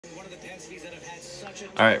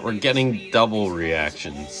Alright, we're getting double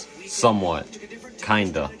reactions. Somewhat.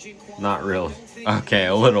 Kinda. Not really. Okay,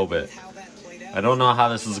 a little bit. I don't know how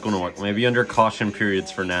this is going to work. Maybe under caution periods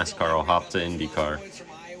for NASCAR, I'll hop to IndyCar.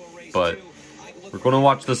 But we're going to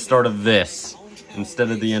watch the start of this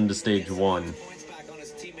instead of the end of stage 1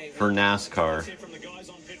 for NASCAR.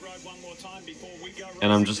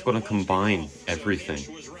 And I'm just going to combine everything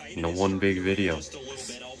into one big video.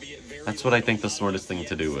 That's what I think the smartest thing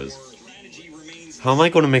to do is. How am I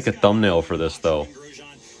going to make a thumbnail for this, though?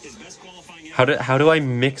 How do I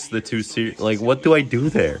mix the two series? Like, what do I do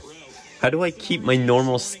there? How do I keep my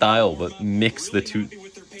normal style but mix the two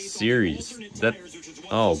series?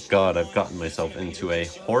 Oh god, I've gotten myself into a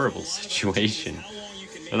horrible situation.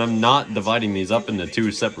 And I'm not dividing these up into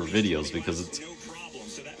 2 separate videos because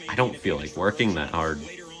I don't feel like working that hard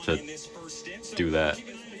to do that.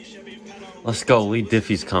 Let's go. Lee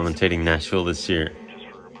Diffie's commentating Nashville this year.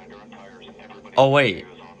 Oh wait,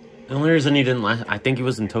 the only reason he didn't I think he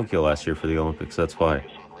was in Tokyo last year for the Olympics, that's why.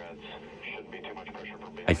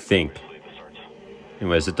 I think.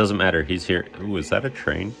 Anyways, it doesn't matter, he's here. Ooh, is that a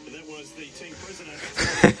train?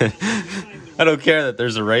 I don't care that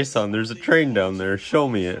there's a race on, there's a train down there, show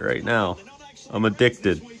me it right now. I'm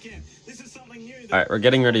addicted. Alright, we're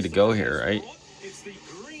getting ready to go here, right?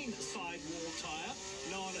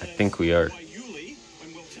 I think we are.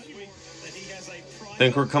 I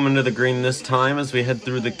think we're coming to the green this time as we head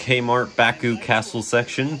through the Kmart Baku Castle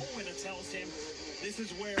section.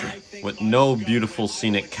 With no beautiful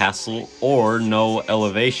scenic castle or no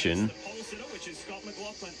elevation.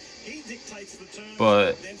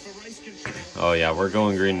 But, oh yeah, we're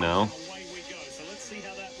going green now.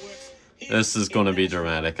 This is going to be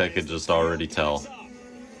dramatic, I could just already tell.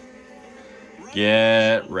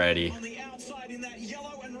 Get ready.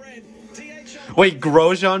 Wait,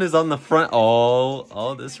 Grosjean is on the front.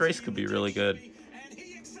 Oh, this race could be really good.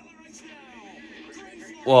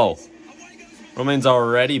 Whoa. Romain's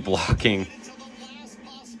already blocking.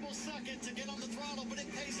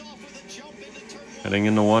 Heading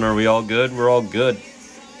into 1, are we all good? We're all good.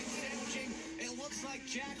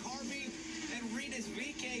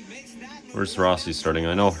 Where's Rossi starting?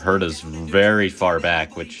 I know Herta's very far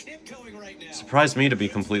back, which surprised me to be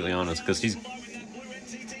completely honest, because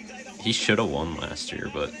he should have won last year,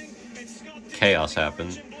 but chaos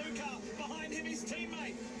happened.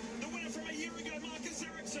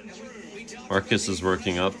 Marcus is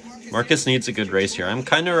working up. Marcus needs a good race here. I'm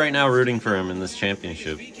kind of right now rooting for him in this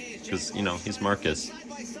championship because, you know, he's Marcus.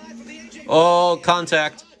 Oh,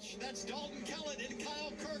 contact.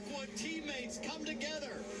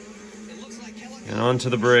 And onto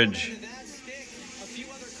the bridge.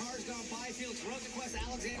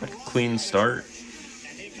 Quite a clean start.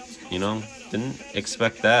 You know, didn't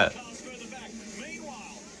expect that.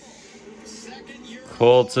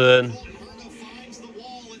 Colton.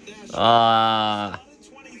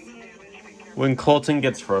 When Colton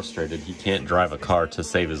gets frustrated, he can't drive a car to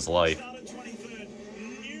save his life.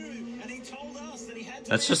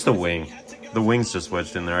 That's just the wing. The wing's just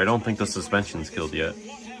wedged in there. I don't think the suspension's killed yet.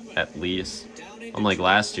 At least. Unlike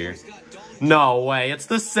last year. No way, it's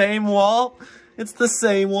the same wall? It's the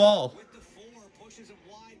same wall.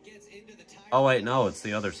 Oh wait, no, it's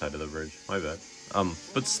the other side of the bridge. My bad.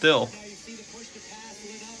 But still.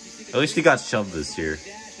 At least he got shoved this year.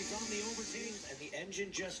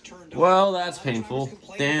 Well, that's painful.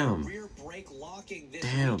 Damn.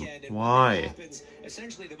 Damn. Why?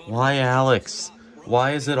 Why Alex?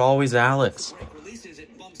 Why is it always Alex?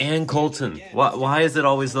 And Colton. Why is it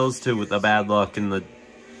always those two with the bad luck and the...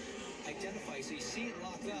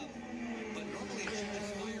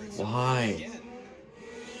 Why?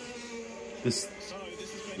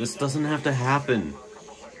 This doesn't have to happen.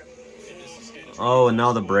 Oh, and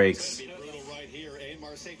now the brakes.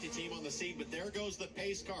 The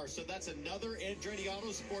pace car, so that's another Andretti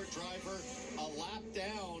Autosport driver a lap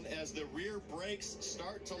down as the rear brakes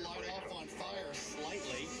start to light off on fire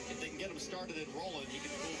slightly. If they can get them started and rolling, you can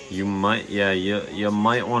pull those. You might, yeah, you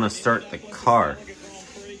might want to start the car,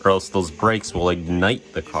 or else those brakes will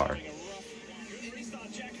ignite the car.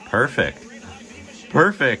 Perfect,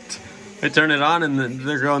 perfect. I turn it on and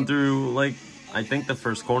they're going through, like, I think the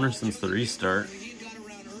first corner since the restart.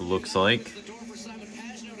 Looks like.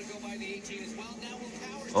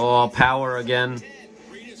 Oh, power again.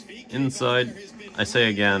 Inside. I say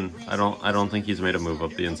again. I don't think he's made a move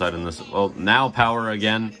up the inside in this. Well, now power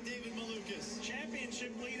again.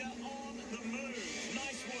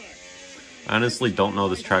 I honestly don't know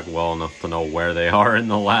this track well enough to know where they are in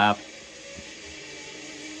the lap.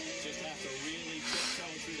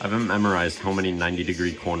 I haven't memorized how many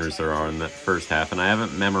 90-degree corners there are in that first half, and I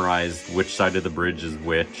haven't memorized which side of the bridge is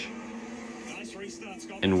which,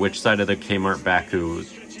 and which side of the Kmart Baku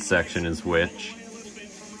section is which.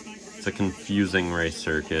 It's a confusing race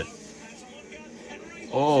circuit.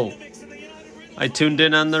 Oh, I tuned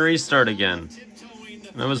in on the restart again.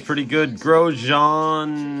 That was pretty good.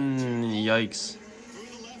 Grosjean, yikes.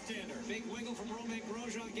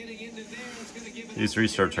 These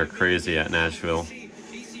restarts are crazy at Nashville.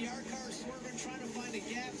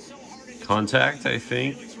 Contact, I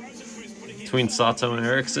think, between Sato and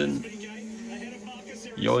Ericsson.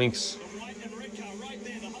 Yoinks.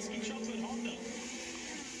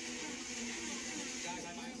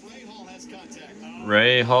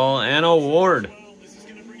 Ray Hall and a Ward.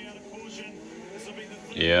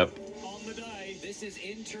 Yep.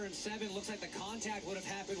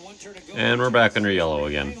 And we're back under yellow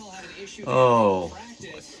again. Oh.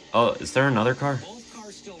 Oh, is there another car?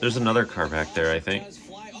 There's another car back there, I think.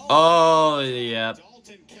 Oh, yeah.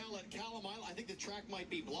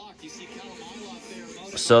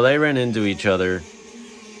 So they ran into each other.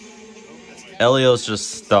 Elio's just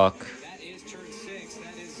stuck.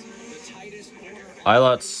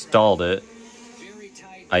 Ilott stalled it.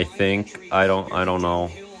 I think. I don't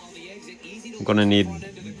know. I'm gonna need...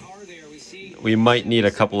 We might need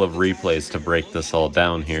a couple of replays to break this all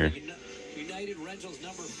down here.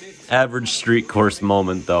 Average street course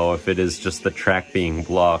moment, though, if it is just the track being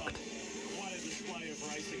blocked.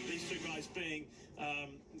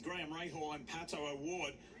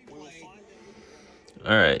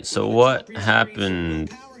 Alright, so what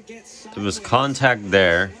happened? There was contact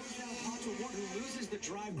there.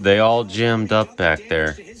 They all jammed up back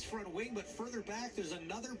there.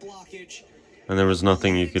 And there was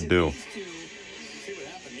nothing you could do.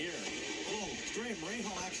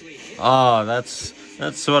 Oh, that's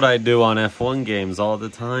what I do on F1 games all the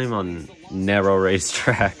time on narrow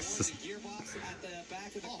racetracks.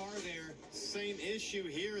 Same issue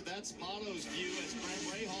here. That's Pato's view as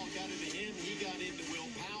Rahal got into him. He got into Will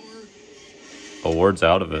Power. Award's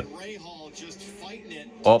out of it. Rahal just fighting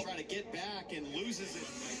it to try to get back and loses it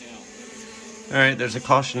right now. Alright, there's a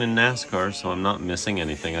caution in NASCAR, so I'm not missing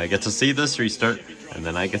anything. I get to see this restart, and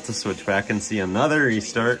then I get to switch back and see another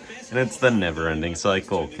restart, and it's the never-ending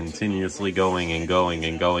cycle, continuously going and going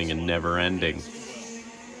and going and never-ending.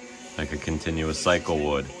 Like a continuous cycle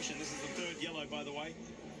would.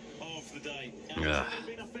 Ugh.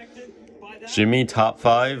 Jimmy top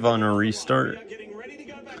 5 on a restart.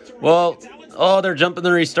 Well, oh, they're jumping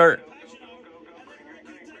the restart.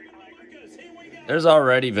 There's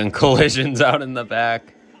already been collisions out in the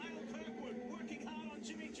back.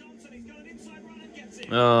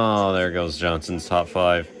 Oh, there goes Johnson's top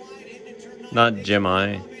 5. Not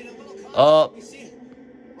Jimmy. Oh.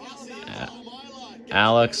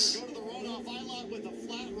 Alex.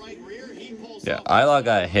 Yeah, Ilott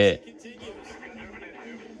got hit.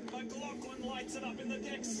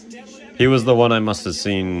 He was the one I must have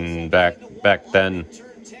seen back then.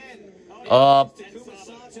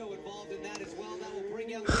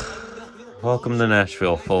 Welcome to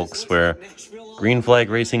Nashville, folks, where green flag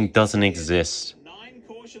racing doesn't exist.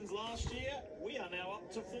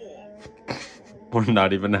 We're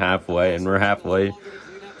not even halfway, and we're halfway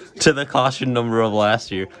to the caution number of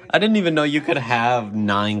last year. I didn't even know you could have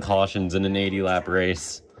 9 cautions in an 80-lap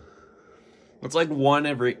race. It's like 1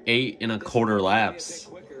 every 8 1/4 laps.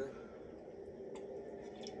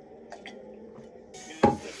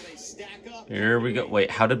 Here we go.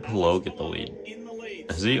 Wait, how did Pelot get the lead?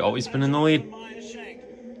 Has he always been in the lead?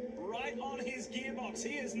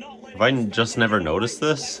 Have I just never noticed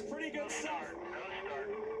this?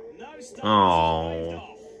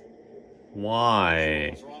 Oh.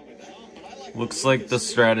 Why? Looks like the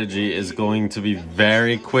strategy is going to be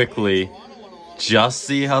very quickly. Just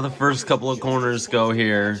see how the first couple of corners go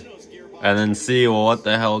here. And then see what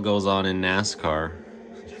the hell goes on in NASCAR.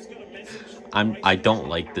 I don't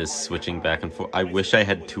like this switching back and forth. I wish I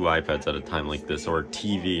had 2 iPads at a time like this, or a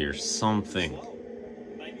TV or something.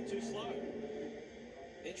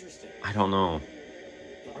 I don't know.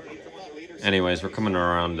 Anyways, we're coming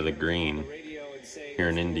around to the green here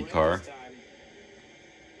in IndyCar.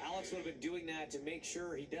 Alex would have been doing that to make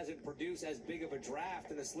sure he doesn't produce as big of a draft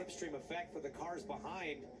and the slipstream effect for the cars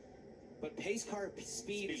behind. But pace car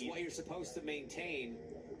speed is what you're supposed to maintain.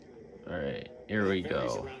 All right, here we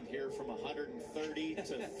go. Around here from 130 to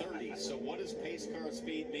 30. So what does pace car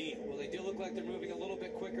speed mean? Well, they do look like they're moving a little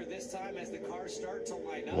bit quicker this time as the cars start to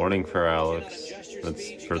line up. Warning for Alex.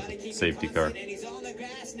 That's for the safety car.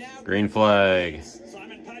 Green flag.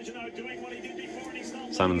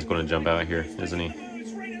 Simon's going to jump out here, isn't he?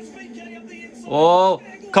 Oh,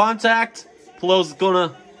 Contact. Palo's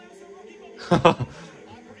gonna.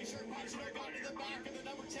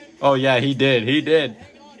 Oh yeah, he did. He did.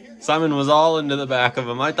 Simon was all into the back of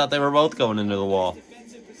him. I thought they were both going into the wall.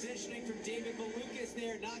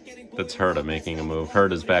 That's Herta making a move.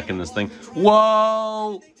 Herta's back in this thing.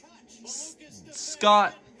 Whoa!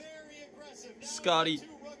 Scott. Scotty.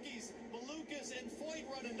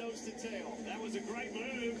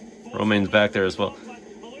 Romaine's back there as well.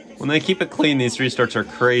 When they keep it clean, these restarts are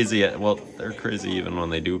crazy. Well, they're crazy even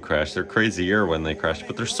when they do crash. They're crazier when they crash,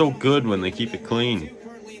 but they're so good when they keep it clean.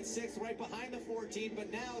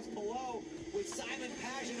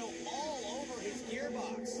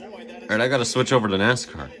 All right, I got to switch over to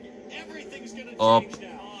NASCAR. Up.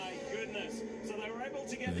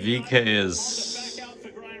 VK is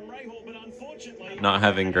not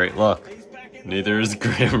having great luck. Neither is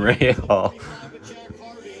Graham Rahal.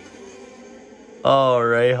 Oh,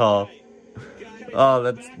 Rahal. Oh,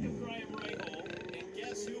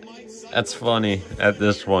 that's funny at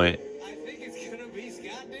this point.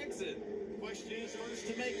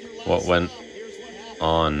 What went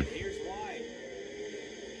on?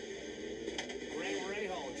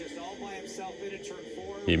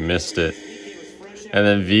 He missed it. And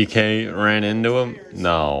then VK ran into him?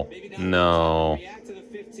 No. No.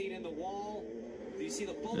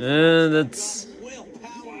 Yeah, that's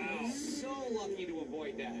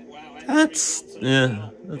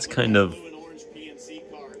kind of...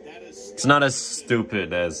 It's not as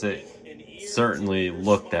stupid as it certainly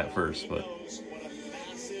looked at first, but...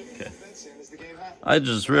 Okay. I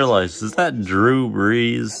just realized, is that Drew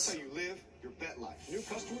Brees?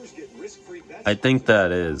 I think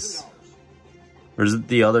that is. Or is it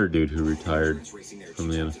the other dude who retired from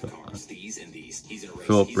the NFL?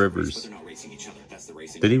 Philip Rivers.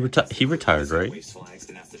 Did he retire? He retired, right?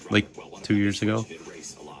 Like 2 years ago?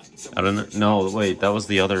 I don't know. No, wait, that was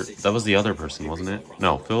the other person, wasn't it?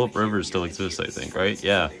 No, Philip Rivers still exists, I think, right?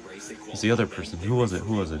 Yeah. It was the other person. Who was it?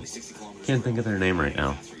 Can't think of their name right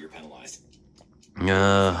now.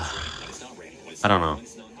 I don't know.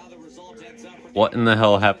 What in the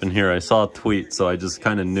hell happened here? I saw a tweet, so I just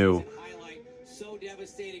kind of knew.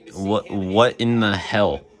 What in the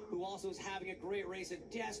hell?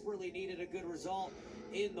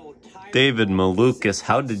 David Malukas,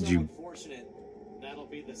 how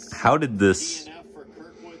did this...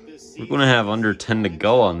 We're going to have under 10 to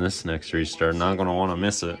go on this next restart. Not going to want to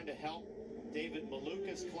miss it. David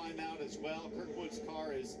Malukas climb out as well. Kirkwood's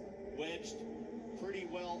car is wedged pretty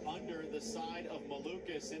well under the side of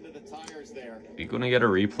Malukas into the tires there. You're going to get a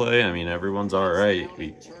replay? I mean, everyone's all right.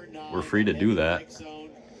 We're free to do that.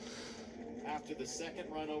 After the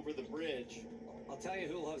second run over the bridge. I'll tell you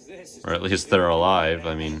who loves this. Or at least they're alive.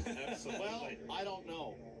 I mean... Well, I don't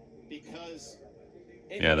know. Because...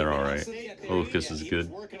 Yeah, they're all right. Lucas is good.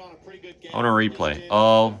 I want a replay.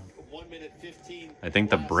 Oh, I think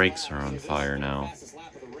the brakes are on fire now.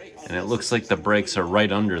 And it looks like the brakes are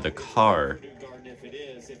right under the car.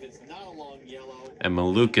 And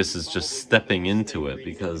Malukas is just stepping into it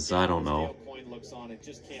because, I don't know.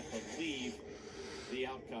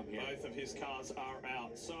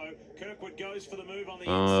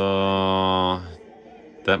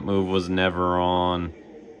 That move was never on.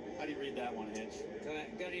 How do you read that one, Hitch?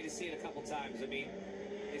 Gonna need to see it a couple times. I mean,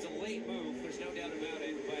 it's a late move, there's no doubt about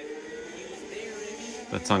it, but he was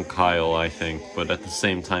there. That's on Kyle, I think. But at the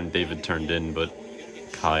same time, David turned in, but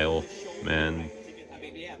Kyle, man.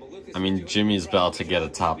 I mean, Jimmy's about to get a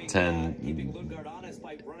top 10.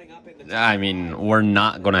 I mean, we're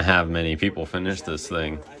not going to have many people finish this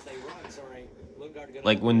thing.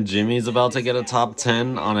 Like, when Jimmy's about to get a top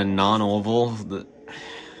 10 on a non-oval...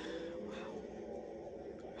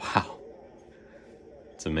 Wow.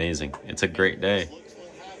 It's amazing. It's a great day.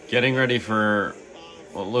 Getting ready for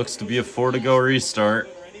what looks to be a 4-to-go restart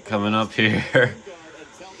coming up here.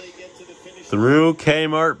 Through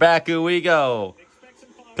Kmart Baku we go.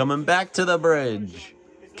 Coming back to the bridge.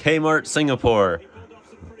 Kmart Singapore.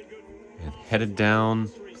 And headed down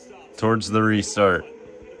towards the restart.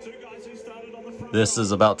 This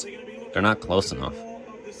is about to... They're not close enough.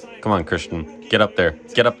 Come on, Christian. Get up there.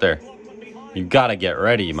 Get up there. You gotta get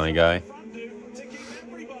ready, my guy.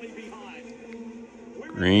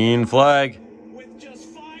 Green flag.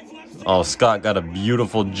 Oh, Scott got a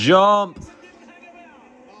beautiful jump.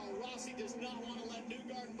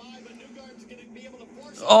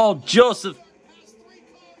 Oh, Joseph.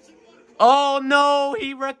 Oh, no.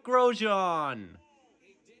 He wrecked Grosjean.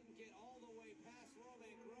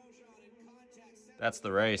 That's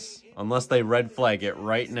the race. Unless they red flag it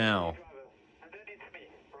right now.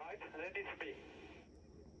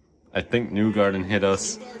 I think Newgarden hit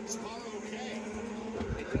us.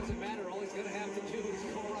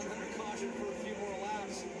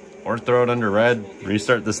 Or throw it under red.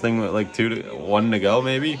 Restart this thing with like 1 to go,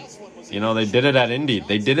 maybe. You know, they did it at Indy.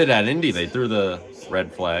 They threw the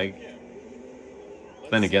red flag.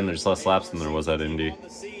 Then again, there's less laps than there was at Indy.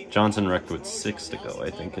 Johnson wrecked with 6 to go, I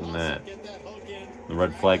think, in that. The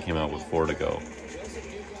red flag came out with 4 to go.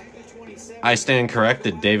 I stand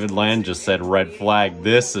corrected. David Land just said red flag.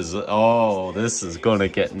 This is gonna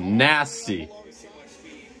get nasty.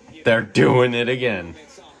 They're doing it again.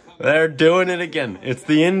 They're doing it again. It's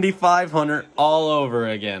the Indy 500 all over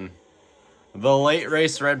again. The late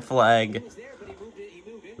race red flag.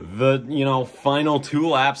 The, you know, final 2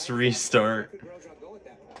 laps restart.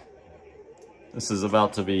 This is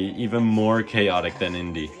about to be even more chaotic than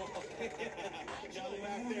Indy.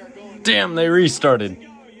 Damn, they restarted.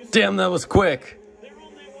 Damn, that was quick.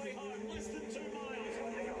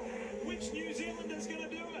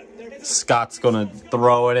 Scott's gonna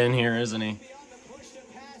throw it in here, isn't he?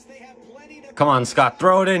 Come on, Scott,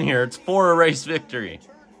 throw it in here. It's for a race victory.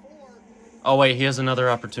 Oh, wait, he has another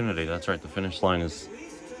opportunity. That's right, the finish line is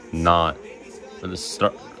not. Or the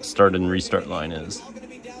start and restart line is.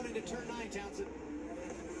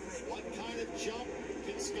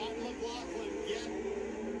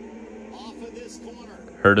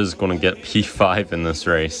 Herta's going to get P5 in this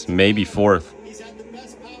race. Maybe 4th.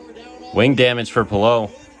 Wing damage for Palou.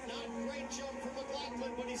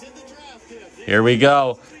 Here we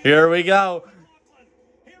go. Here we go.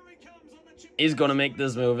 He's going to make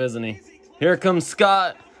this move, isn't he? Here comes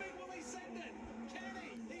Scott.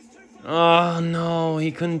 Oh, no.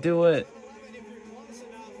 He couldn't do it.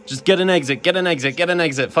 Just get an exit. Get an exit. Get an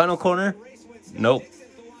exit. Final corner. Nope.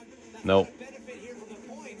 Nope.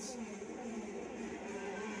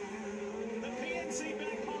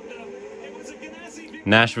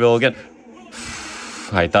 Nashville again.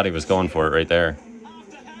 I thought he was going for it right there.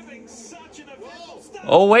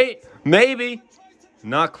 Oh, wait. Maybe.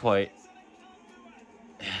 Not quite.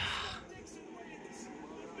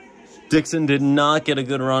 Dixon did not get a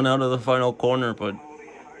good run out of the final corner, but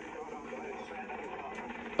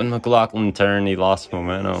when McLaughlin turned, he lost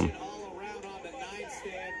momentum.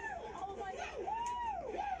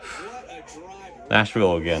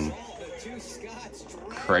 Nashville again.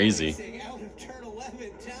 Crazy.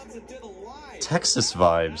 Texas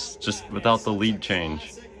vibes, just without the lead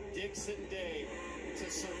change.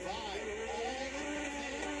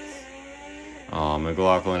 Oh,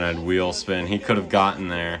 McLaughlin had wheel spin. He could have gotten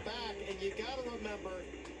there.